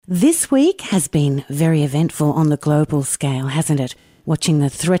This week has been very eventful on the global scale, hasn't it? Watching the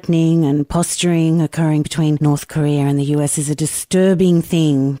threatening and posturing occurring between North Korea and the US is a disturbing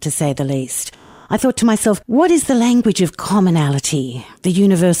thing, to say the least. I thought to myself, what is the language of commonality, the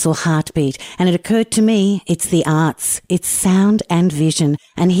universal heartbeat? And it occurred to me, it's the arts, it's sound and vision.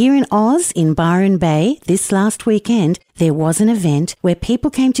 And here in Oz, in Byron Bay, this last weekend, there was an event where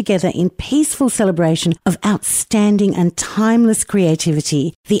people came together in peaceful celebration of outstanding and timeless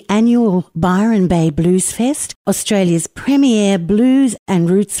creativity. The annual Byron Bay Bluesfest, Australia's premier blues and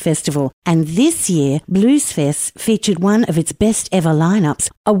roots festival. And this year, Bluesfest featured one of its best ever lineups,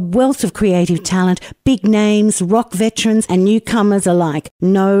 a wealth of creative talent, big names, rock veterans and newcomers alike.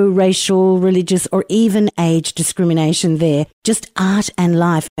 No racial, religious or even age discrimination there. Just art and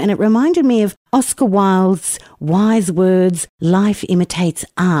life. And it reminded me of Oscar Wilde's wise words, life imitates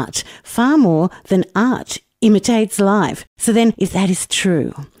art, far more than art imitates life. So then, if that is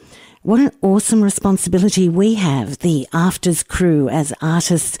true, what an awesome responsibility we have, the Afters crew, as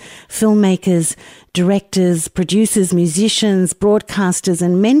artists, filmmakers, directors, producers, musicians, broadcasters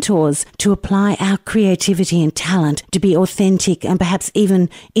and mentors, to apply our creativity and talent to be authentic and perhaps even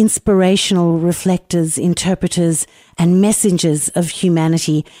inspirational reflectors, interpreters and messengers of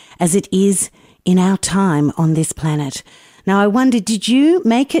humanity as it is in our time on this planet. Now, I wonder, did you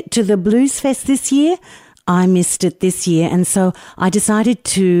make it to the Bluesfest this year? I missed it this year, and so I decided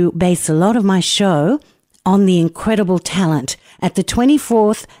to base a lot of my show on the incredible talent at the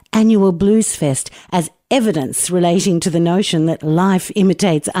 24th Annual Bluesfest as evidence relating to the notion that life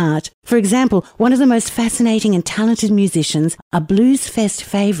imitates art. For example, one of the most fascinating and talented musicians, a Bluesfest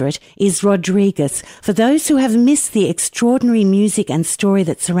favourite, is Rodriguez. For those who have missed the extraordinary music and story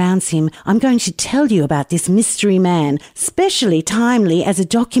that surrounds him, I'm going to tell you about this mystery man, especially timely as a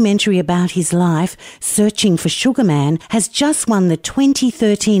documentary about his life, Searching for Sugar Man, has just won the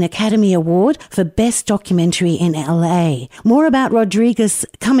 2013 Academy Award for Best Documentary in LA. More about Rodriguez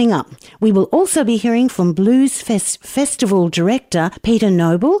coming up. We will also be hearing from Bluesfest Festival Director Peter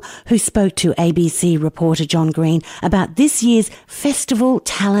Noble, who spoke to ABC reporter John Green about this year's festival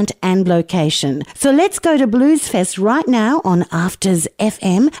talent and location. So let's go to Bluesfest right now on Afters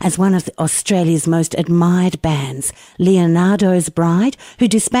FM as one of Australia's most admired bands. Leonardo's Bride, who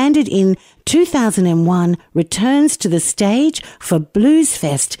disbanded in 2001, returns to the stage for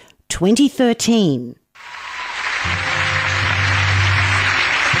Bluesfest 2013.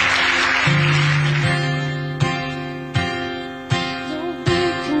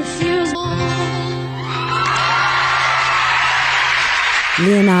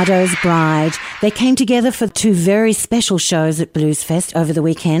 Leonardo's Bride. They came together for two very special shows at Bluesfest over the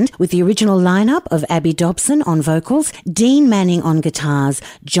weekend with the original lineup of Abby Dobson on vocals, Dean Manning on guitars,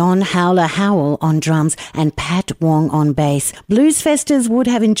 John Howler Howell on drums and Pat Wong on bass. Bluesfesters would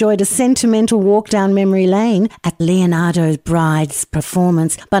have enjoyed a sentimental walk down memory lane at Leonardo's Bride's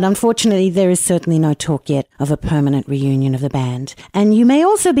performance, but unfortunately there is certainly no talk yet of a permanent reunion of the band. And you may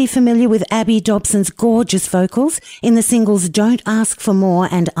also be familiar with Abby Dobson's gorgeous vocals in the singles Don't Ask for More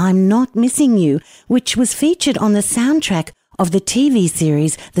and I'm Not Missing You, which was featured on the soundtrack of the TV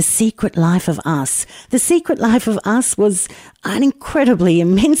series The Secret Life of Us. The Secret Life of Us was an incredibly,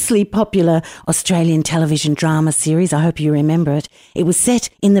 immensely popular Australian television drama series. I hope you remember it. It was set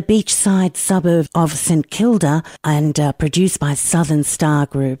in the beachside suburb of St Kilda and produced by Southern Star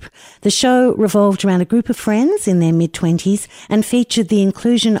Group. The show revolved around a group of friends in their mid-20s and featured the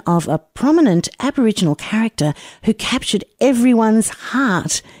inclusion of a prominent Aboriginal character who captured everyone's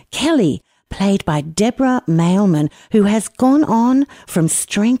heart, Kelly, played by Deborah Mailman, who has gone on from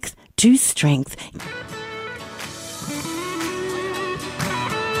strength to strength.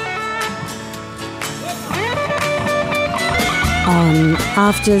 On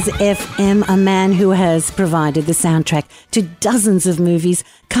Afters FM, a man who has provided the soundtrack to dozens of movies,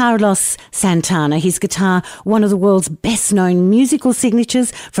 Carlos Santana. His guitar, one of the world's best-known musical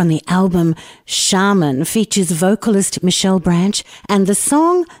signatures from the album Shaman, features vocalist Michelle Branch and the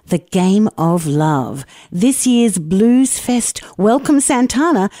song The Game of Love. This year's Bluesfest welcomed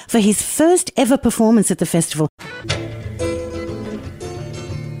Santana for his first ever performance at the festival.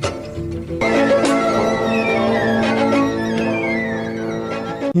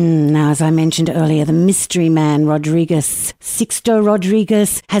 Now, as I mentioned earlier, the mystery man Rodriguez, Sixto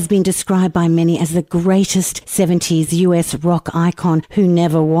Rodriguez, has been described by many as the greatest 70s US rock icon who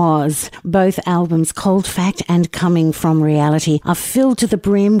never was. Both albums, Cold Fact and Coming From Reality, are filled to the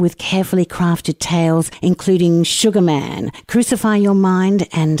brim with carefully crafted tales, including Sugar Man, Crucify Your Mind,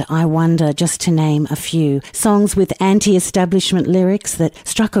 and I Wonder, just to name a few. Songs with anti-establishment lyrics that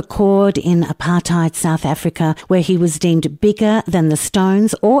struck a chord in apartheid South Africa, where he was deemed bigger than the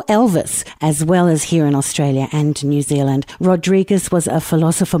Stones or Elvis, as well as here in Australia and New Zealand. Rodriguez was a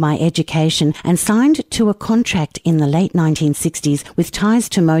philosopher by education and signed to a contract in the late 1960s with ties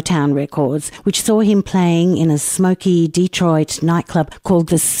to Motown Records, which saw him playing in a smoky Detroit nightclub called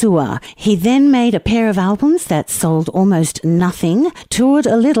The Sewer. He then made a pair of albums that sold almost nothing, toured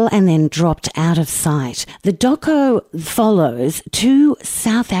a little, and then dropped out of sight. The doco follows two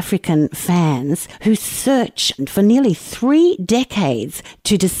South African fans who search for nearly 3 decades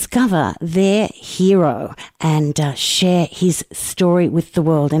to discover their hero and share his story with the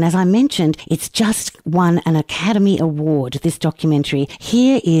world. And as I mentioned, it's just won an Academy Award, this documentary.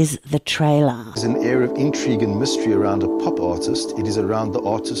 Here is the trailer. There's an air of intrigue and mystery around a pop artist. It is around the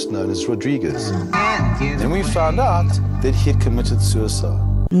artist known as Rodriguez. Then we found out that he had committed suicide.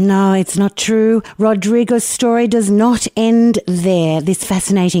 No, it's not true. Rodrigo's story does not end there. This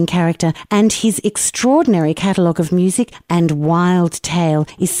fascinating character and his extraordinary catalogue of music and wild tale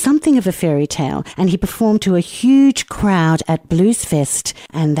is something of a fairy tale, and he performed to a huge crowd at Bluesfest,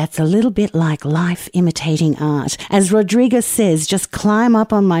 and that's a little bit like life imitating art. As Rodriguez says, just climb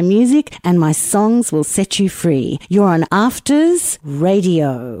up on my music and my songs will set you free. You're on Afters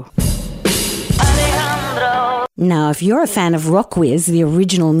Radio. Now, if you're a fan of Rock Whiz, the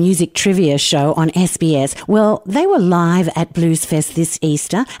original music trivia show on SBS, well, they were live at Bluesfest this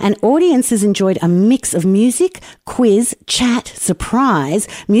Easter, and audiences enjoyed a mix of music, quiz, chat, surprise,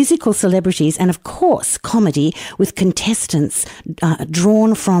 musical celebrities, and of course, comedy with contestants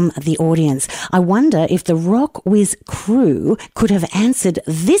drawn from the audience. I wonder if the Rock Whiz crew could have answered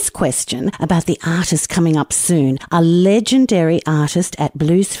this question about the artist coming up soon, a legendary artist at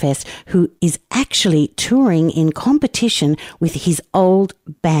Bluesfest who is actually touring in competition with his old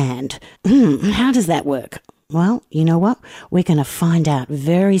band. How does that work? Well, you know what? We're going to find out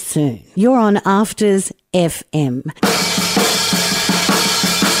very soon. You're on Afters FM.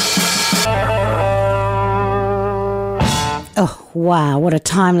 Oh, wow, what a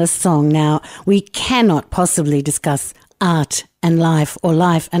timeless song. Now, we cannot possibly discuss art and life, or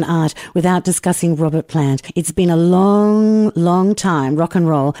life and art, without discussing Robert Plant. It's been a long, long time, rock and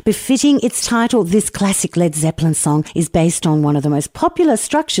roll. Befitting its title, this classic Led Zeppelin song is based on one of the most popular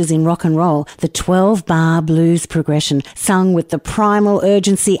structures in rock and roll, the 12-bar blues progression, sung with the primal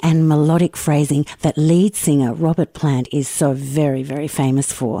urgency and melodic phrasing that lead singer Robert Plant is so very, very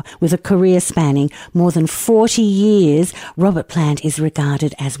famous for. With a career spanning more than 40 years, Robert Plant is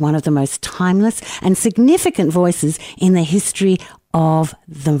regarded as one of the most timeless and significant voices in the history of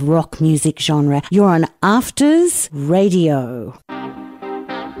the rock music genre. You're on Afters Radio.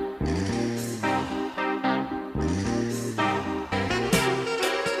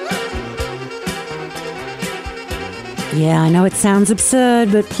 Yeah, I know it sounds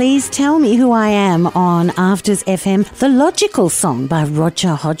absurd, but please tell me who I am on Afters FM, The Logical Song by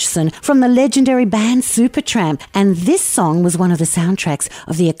Roger Hodgson from the legendary band Supertramp. And this song was one of the soundtracks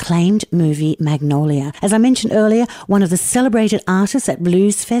of the acclaimed movie Magnolia. As I mentioned earlier, one of the celebrated artists at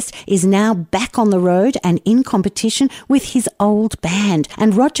Bluesfest is now back on the road and in competition with his old band.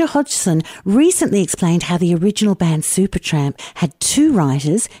 And Roger Hodgson recently explained how the original band Supertramp had two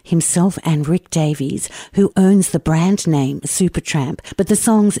writers, himself and Rick Davies, who owns the brand name Supertramp, but the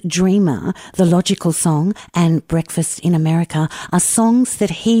songs Dreamer, The Logical Song, and Breakfast in America are songs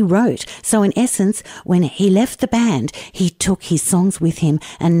that he wrote. So in essence, when he left the band, he took his songs with him,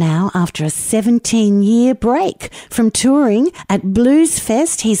 and now after a 17-year break from touring at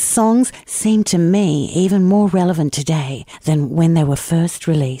Bluesfest, his songs seem to me even more relevant today than when they were first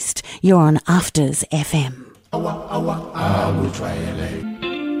released. You're on Afters FM. I will try it.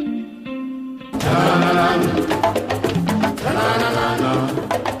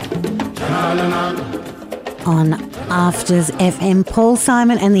 On Afters FM, Paul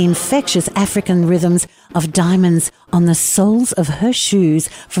Simon and the infectious African rhythms of Diamonds on the Soles of Her Shoes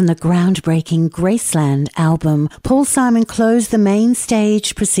from the groundbreaking Graceland album. Paul Simon closed the main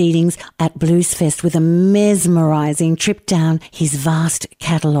stage proceedings at Bluesfest with a mesmerising trip down his vast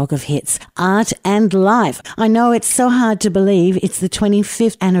catalogue of hits. Art and life. I know it's so hard to believe it's the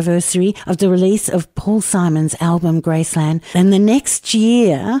 25th anniversary of the release of Paul Simon's album Graceland. Then the next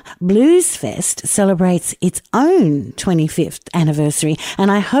year, Bluesfest celebrates its own 25th anniversary,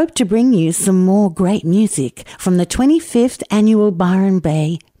 and I hope to bring you some more great music from the 25th annual Byron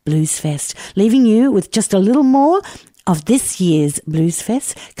Bay Bluesfest, leaving you with just a little more of this year's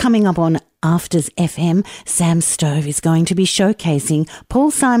Bluesfest. Coming up on Afters FM, Sam Stove is going to be showcasing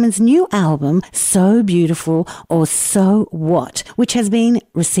Paul Simon's new album, So Beautiful or So What, which has been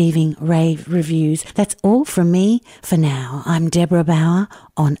receiving rave reviews. That's all from me for now. I'm Deborah Bauer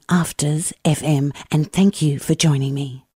on Afters FM, and thank you for joining me.